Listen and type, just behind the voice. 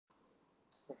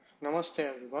Namaste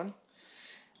everyone.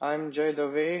 I'm Jay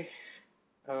Dave.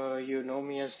 You know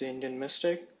me as the Indian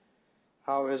Mystic.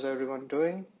 How is everyone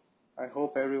doing? I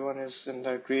hope everyone is in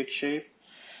that great shape.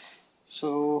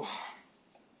 So,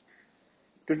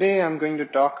 today I'm going to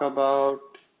talk about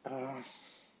uh,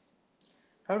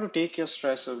 how to take your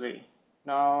stress away.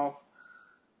 Now,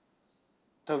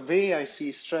 the way I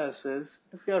see stress is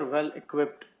if you are well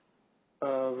equipped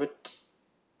with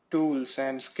tools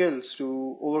and skills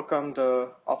to overcome the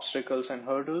obstacles and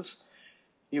hurdles,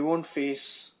 you won't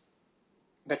face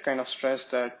that kind of stress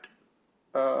that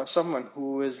someone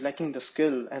who is lacking the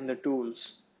skill and the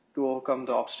tools to overcome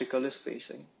the obstacle is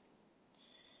facing.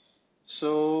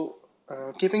 So,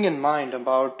 keeping in mind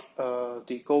about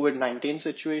the COVID-19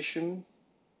 situation,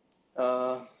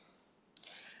 uh,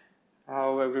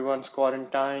 how everyone's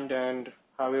quarantined and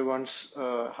how everyone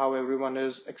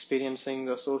is experiencing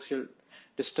the social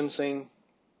distancing,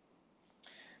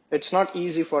 it's not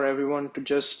easy for everyone to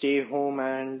just stay home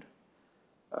and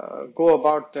go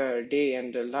about their day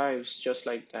and their lives just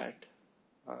like that.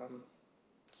 Um,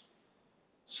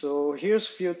 so here's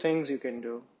few things you can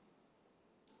do.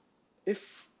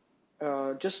 If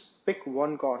just pick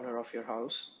one corner of your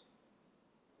house,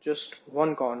 just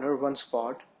one corner, one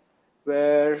spot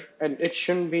where, and it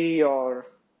shouldn't be your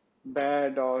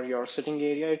bed or your sitting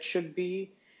area.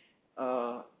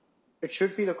 Uh, it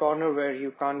should be the corner where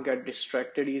you can't get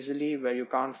distracted easily, where you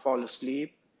can't fall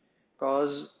asleep.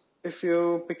 Because if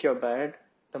you pick your bed,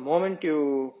 the moment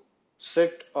you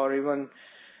sit or even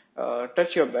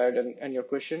touch your bed and your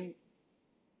cushion,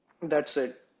 that's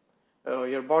it.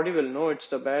 Your body will know it's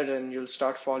the bed and you'll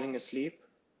start falling asleep.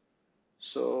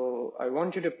 So I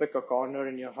want you to pick a corner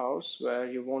in your house where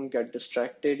you won't get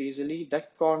distracted easily.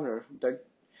 That corner that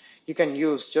you can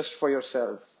use just for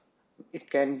yourself.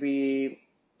 It can be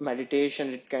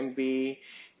meditation, it can be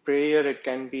prayer, it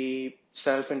can be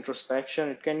self introspection,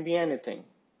 it can be anything.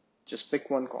 Just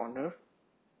pick one corner.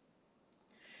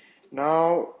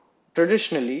 Now,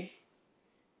 traditionally,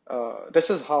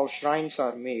 this is how shrines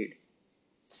are made.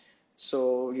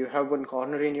 So you have one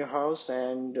corner in your house,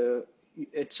 and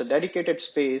it's a dedicated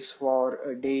space for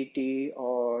a deity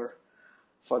or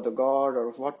for the god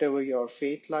or whatever your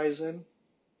faith lies in.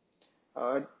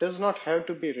 It does not have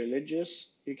to be religious.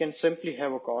 You can simply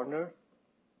have a corner.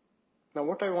 Now,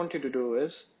 what I want you to do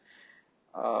is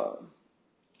uh,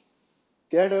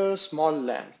 get a small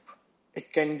lamp.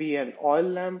 It can be an oil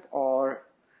lamp, or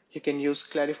you can use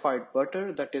clarified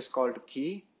butter that is called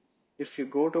ghee. If you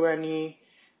go to any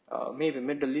maybe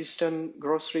Middle Eastern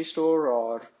grocery store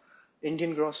or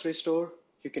Indian grocery store,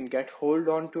 you can get hold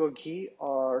on to a ghee,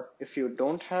 or if you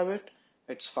don't have it,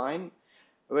 it's fine.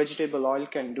 Vegetable oil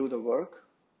can do the work.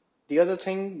 The other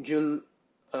thing you'll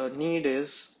need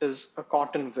is a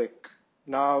cotton wick.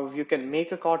 Now you can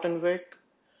make a cotton wick.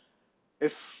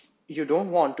 If you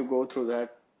don't want to go through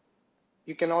that,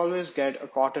 you can always get a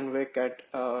cotton wick at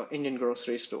Indian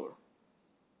grocery store.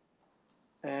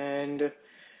 And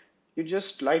you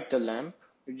just light the lamp.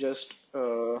 You just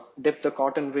dip the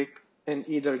cotton wick in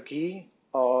either ghee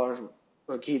or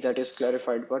a ghee that is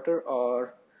clarified butter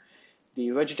or the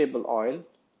vegetable oil,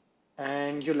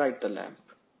 and you light the lamp.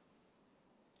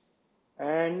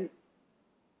 And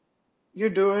you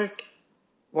do it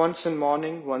once in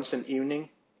morning, once in evening.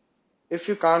 If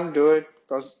you can't do it,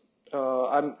 because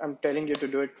I'm telling you to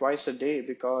do it twice a day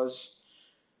because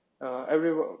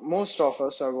most of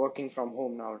us are working from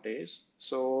home nowadays.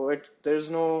 So there's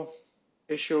no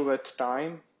issue with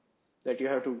time that you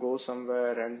have to go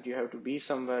somewhere and you have to be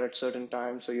somewhere at certain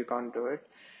times, so you can't do it.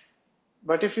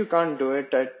 But if you can't do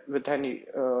it with any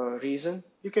reason,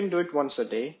 you can do it once a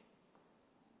day.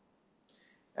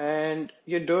 And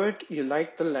you do it, you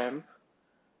light the lamp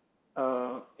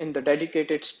in the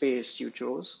dedicated space you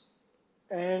chose,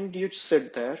 and you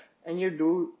sit there and you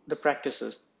do the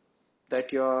practices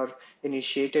that you are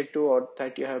initiated to or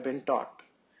that you have been taught.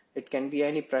 It can be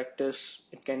any practice,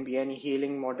 it can be any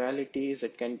healing modalities,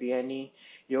 it can be any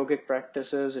yogic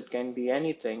practices, it can be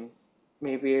anything.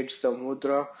 Maybe it's the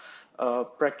mudra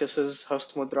practices,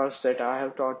 hast mudras that I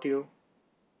have taught you.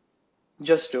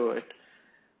 Just do it.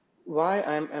 Why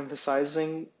I'm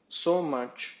emphasizing so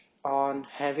much on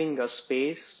having a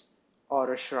space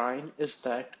or a shrine is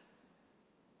that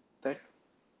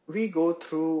we go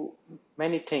through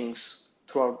many things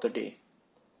throughout the day,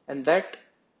 and that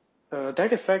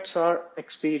affects our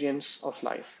experience of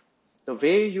life. The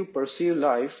way you perceive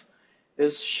life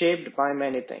is shaped by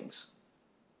many things,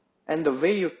 and the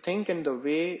way you think and the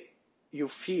way you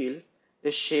feel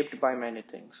is shaped by many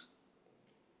things.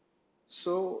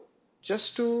 So,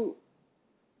 just to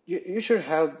you should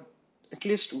have at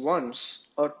least once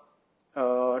or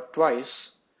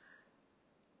twice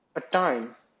a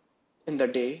time in the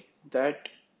day that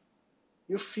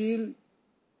you feel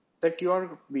that you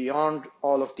are beyond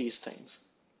all of these things.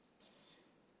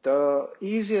 The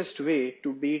easiest way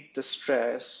to beat the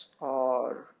stress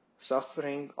or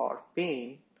suffering or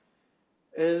pain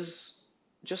is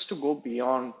just to go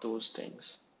beyond those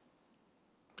things.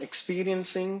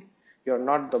 Experiencing you're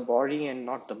not the body and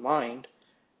not the mind,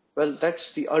 well,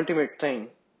 that's the ultimate thing,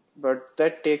 but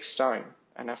that takes time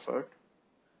and effort.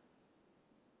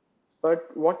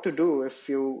 But what to do if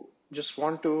you just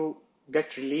want to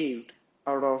get relieved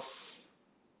out of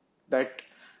that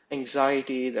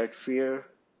anxiety, that fear?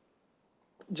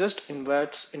 Just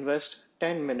invest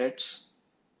 10 minutes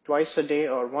twice a day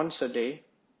or once a day,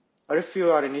 or if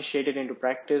you are initiated into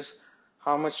practice,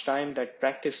 how much time that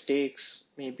practice takes,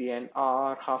 maybe an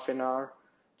hour, half an hour.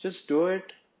 Just do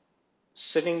it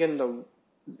sitting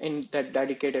in that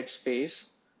dedicated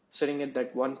space, sitting at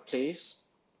that one place,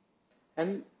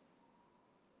 and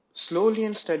slowly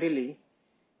and steadily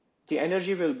the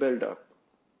energy will build up.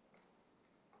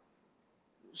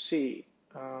 See,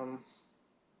 um,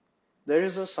 there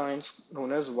is a science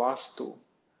known as Vastu.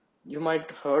 You might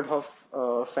heard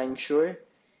of Feng Shui.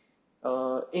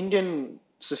 Indian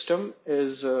system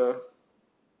is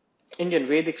Indian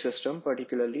Vedic system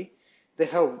particularly. They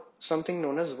have something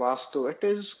known as Vastu. It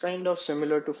is kind of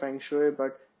similar to Feng Shui,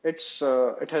 but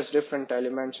it has different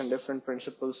elements and different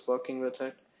principles working with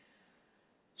it.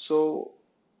 So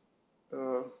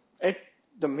uh, it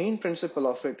the main principle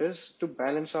of it is to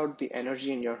balance out the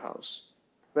energy in your house.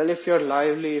 Well, if you're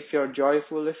lively, if you're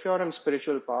joyful, if you're on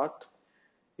spiritual path,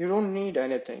 you don't need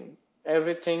anything.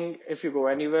 Everything, if you go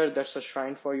anywhere, that's a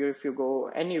shrine for you. If you go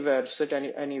anywhere,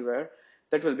 anywhere,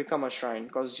 that will become a shrine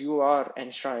because you are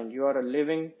enshrined. You are a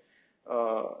living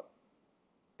uh,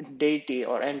 deity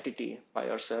or entity by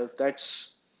yourself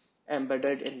that's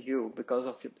embedded in you because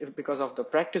of the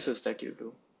practices that you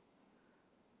do.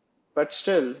 But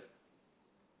still,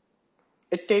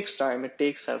 it takes time, it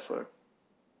takes effort.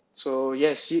 So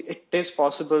yes, it is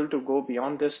possible to go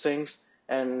beyond these things,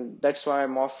 and that's why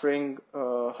I'm offering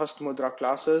Hastamudra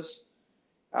classes.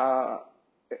 Uh,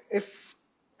 if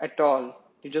at all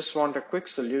you just want a quick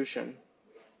solution,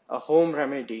 a home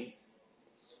remedy,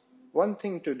 one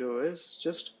thing to do is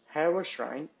just have a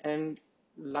shrine and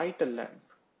light a lamp.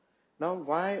 Now,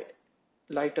 why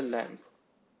light a lamp?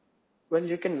 Well,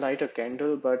 you can light a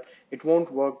candle, but it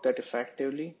won't work that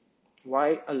effectively.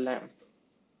 Why a lamp?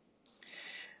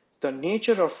 The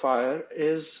nature of fire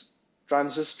is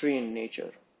transitory in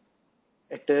nature.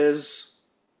 It is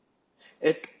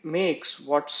it makes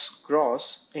what's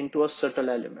gross into a subtle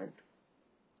element.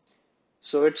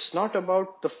 So it's not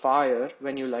about the fire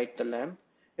when you light the lamp,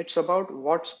 it's about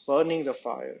what's burning the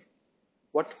fire,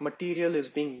 what material is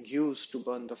being used to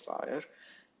burn the fire.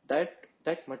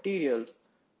 That material,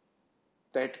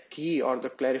 that ghee or the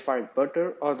clarified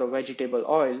butter or the vegetable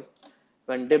oil,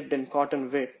 when dipped in cotton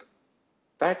wick,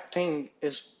 that thing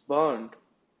is burned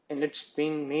and it's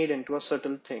being made into a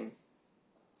subtle thing.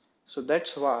 So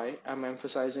that's why I'm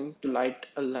emphasizing to light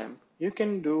a lamp. You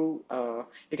can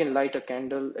light a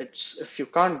candle. It's if you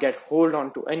can't get hold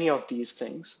on to any of these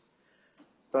things,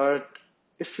 but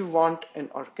if you want an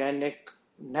organic,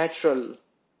 natural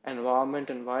environment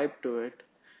and vibe to it,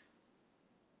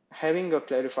 having a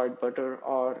clarified butter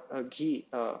or a ghee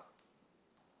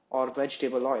or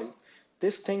vegetable oil,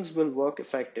 these things will work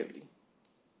effectively.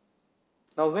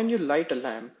 Now, when you light a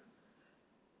lamp,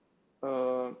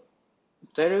 uh,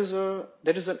 there is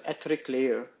an etheric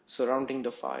layer surrounding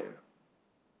the fire.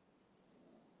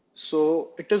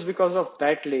 So it is because of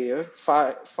that layer.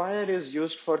 Fire is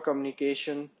used for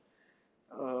communication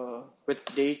with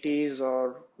deities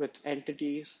or with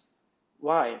entities.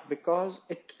 Why? Because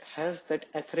it has that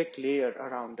etheric layer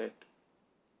around it.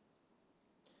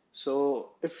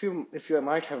 So if you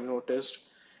might have noticed,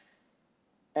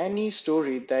 any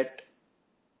story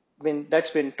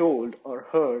that's been told or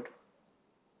heard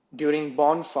during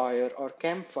bonfire or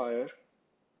campfire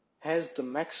has the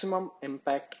maximum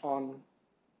impact on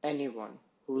anyone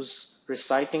who's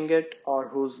reciting it or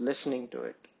who's listening to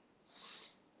it.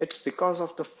 It's because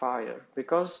of the fire,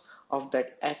 because of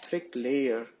that etheric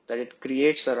layer that it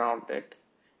creates around it.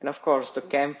 And of course, the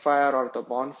campfire or the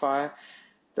bonfire,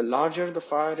 the larger the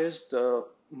fire is, the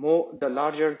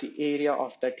larger the area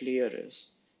of that layer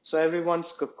is. So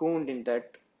everyone's cocooned in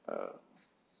that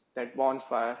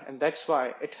bonfire, and that's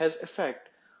why it has effect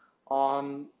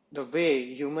on the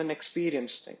way human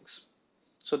experience things.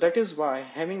 So that is why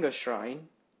having a shrine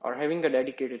or having a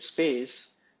dedicated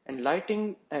space and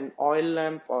lighting an oil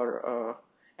lamp or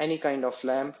any kind of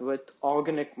lamp with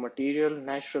organic material,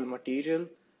 natural material,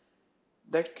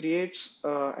 that creates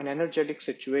an energetic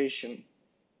situation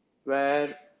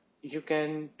where you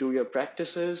can do your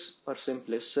practices or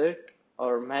simply sit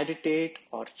or meditate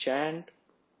or chant.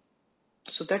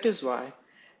 So that is why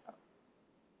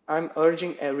I'm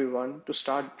urging everyone to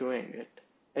start doing it.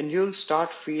 And you'll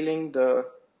start feeling the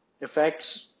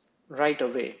effects right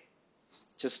away.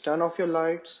 Just turn off your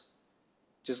lights,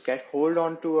 just get hold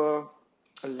onto a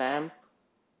lamp,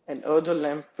 and other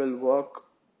lamp will work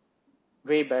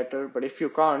way better. But if you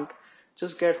can't,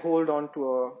 just get hold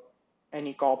onto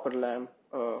any copper lamp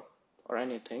or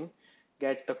anything.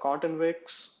 Get the cotton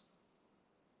wicks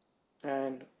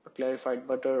and a clarified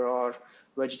butter or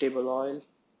vegetable oil,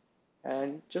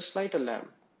 and just light a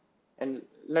lamp and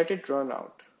let it run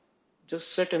out.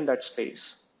 Just sit in that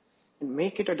space and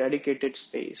make it a dedicated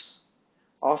space.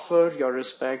 Offer your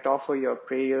respect, offer your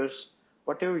prayers,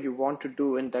 whatever you want to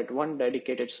do in that one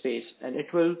dedicated space, and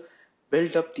it will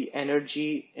build up the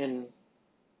energy in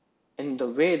the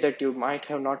way that you might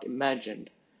have not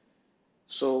imagined.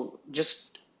 So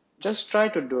just try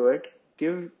to do it.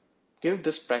 Give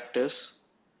this practice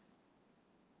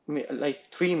like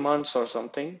 3 months or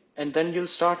something, and then you'll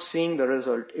start seeing the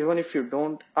result. Even if you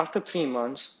don't, after 3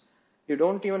 months, you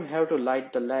don't even have to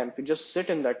light the lamp. You just sit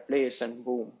in that place and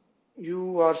boom,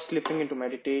 you are slipping into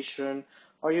meditation,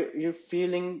 or you're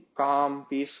feeling calm,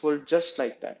 peaceful, just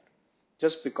like that.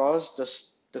 Just because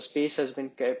the space has been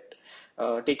kept,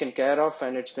 taken care of,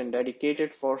 and it's been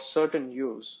dedicated for certain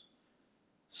use.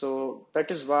 So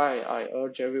that is why I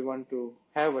urge everyone to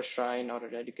have a shrine or a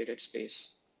dedicated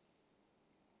space.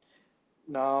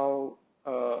 Now,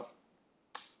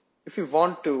 if you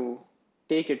want to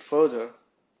take it further,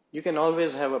 you can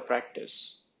always have a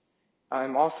practice.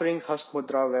 I'm offering Hast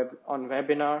Mudra on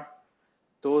webinar.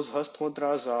 Those Hast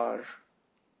Mudras are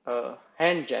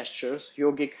hand gestures,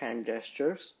 yogic hand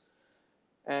gestures,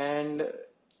 and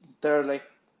they're like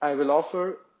I will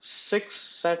offer 6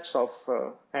 sets of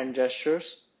hand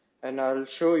gestures, and I'll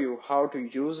show you how to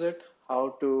use it,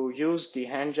 how to use the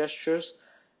hand gestures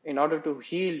in order to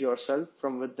heal yourself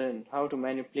from within, how to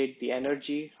manipulate the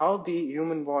energy, how the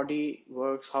human body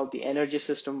works, how the energy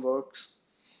system works.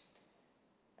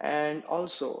 And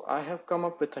also, I have come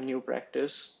up with a new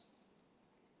practice.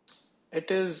 It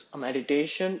is a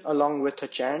meditation along with a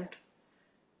chant.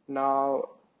 Now,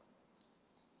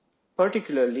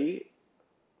 particularly,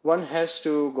 one has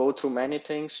to go through many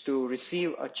things to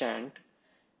receive a chant,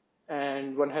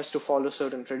 and one has to follow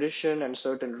certain tradition and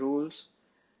certain rules.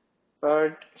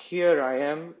 But here I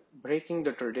am breaking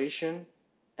the tradition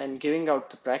and giving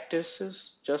out the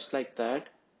practices just like that.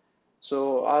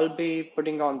 So I'll be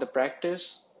putting on the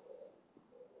practice.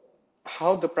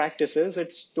 How the practice is,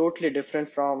 it's totally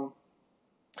different from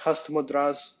Hast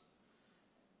Mudras.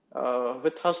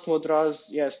 With Hast Mudras,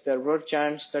 yes, there were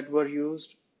chants that were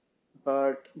used,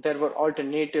 but there were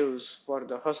alternatives for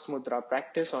the Hast Mudra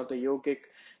practice or the yogic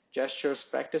gestures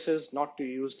practices not to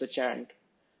use the chant.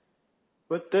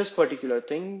 With this particular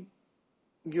thing,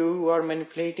 you are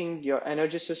manipulating your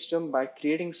energy system by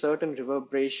creating certain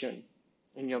reverberation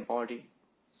in your body.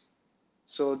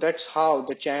 So that's how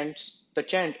the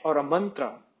chant or a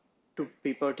mantra to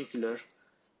be particular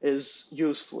is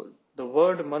useful. The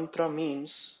word mantra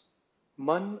means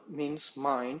man means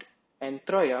mind and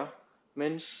traya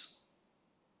means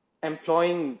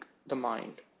employing the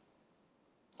mind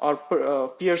or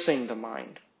piercing the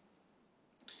mind.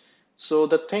 So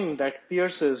the thing that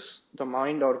pierces the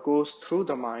mind or goes through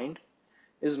the mind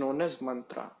is known as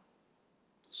mantra.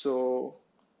 So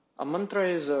a mantra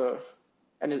is an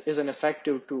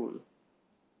effective tool.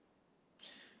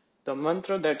 The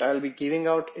mantra that I'll be giving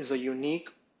out is a unique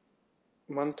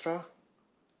mantra.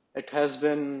 It has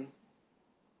been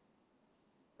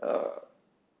uh,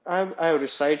 I've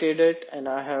recited it, and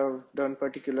I have done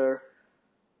particular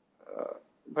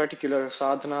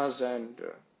sadhanas and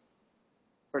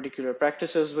particular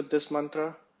practices with this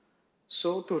mantra.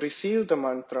 So to receive the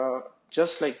mantra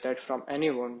just like that from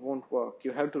anyone won't work.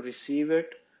 You have to receive it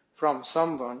from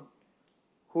someone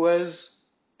who has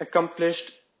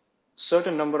accomplished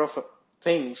certain number of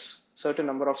things, certain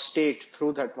number of state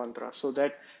through that mantra, so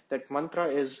that that mantra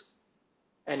is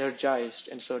energized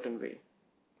in certain way.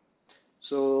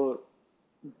 So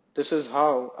this is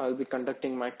how I'll be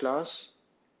conducting my class,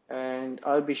 and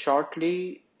I'll be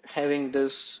shortly having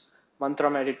this mantra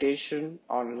meditation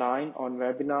online on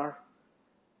webinar.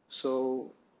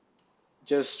 So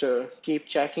just keep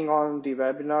checking on the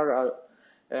webinar,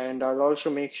 and I'll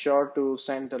also make sure to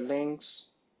send the links.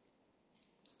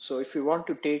 So if you want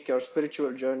to take your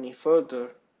spiritual journey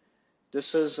further,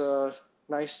 this is a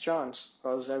nice chance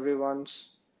because everyone's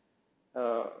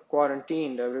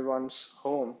quarantined, everyone's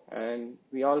home, and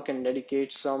we all can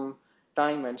dedicate some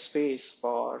time and space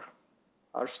for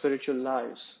our spiritual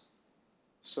lives.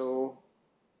 So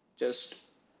just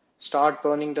start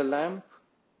burning the lamp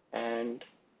and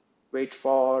wait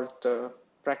for the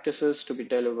practices to be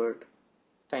delivered.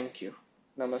 Thank you.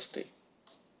 Namaste.